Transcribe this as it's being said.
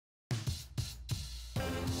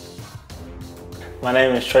My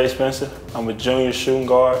name is Trey Spencer. I'm a junior shooting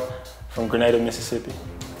guard from Grenada, Mississippi.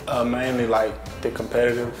 Mainly like the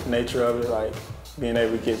competitive nature of it, like being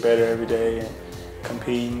able to get better every day and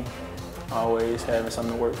competing, always having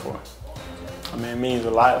something to work for. I mean, it means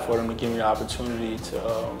a lot for them to give me the opportunity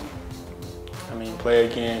to, play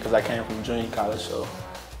again, because I came from junior college, so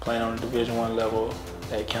playing on the Division I level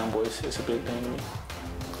at Campbell is a big thing to me.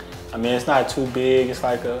 I mean, it's not too big. It's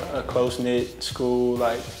like a close-knit school.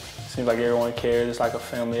 Like, seems like everyone cares. It's like a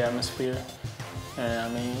family atmosphere. And I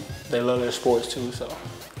mean, they love their sports too, so.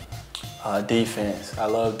 Defense, I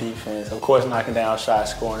love defense. Of course, knocking down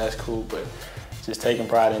shots, scoring, that's cool, but just taking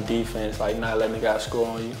pride in defense, like not letting the guy score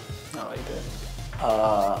on you, not like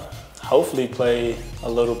that. Hopefully play a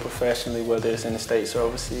little professionally, whether it's in the States or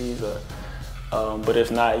overseas, or, but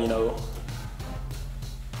if not,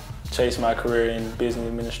 chase my career in business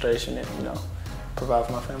administration and, provide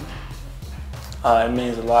for my family. It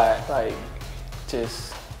means a lot, like,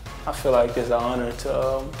 I feel like it's an honor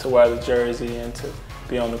to wear the jersey and to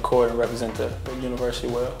be on the court and represent the university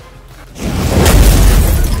well.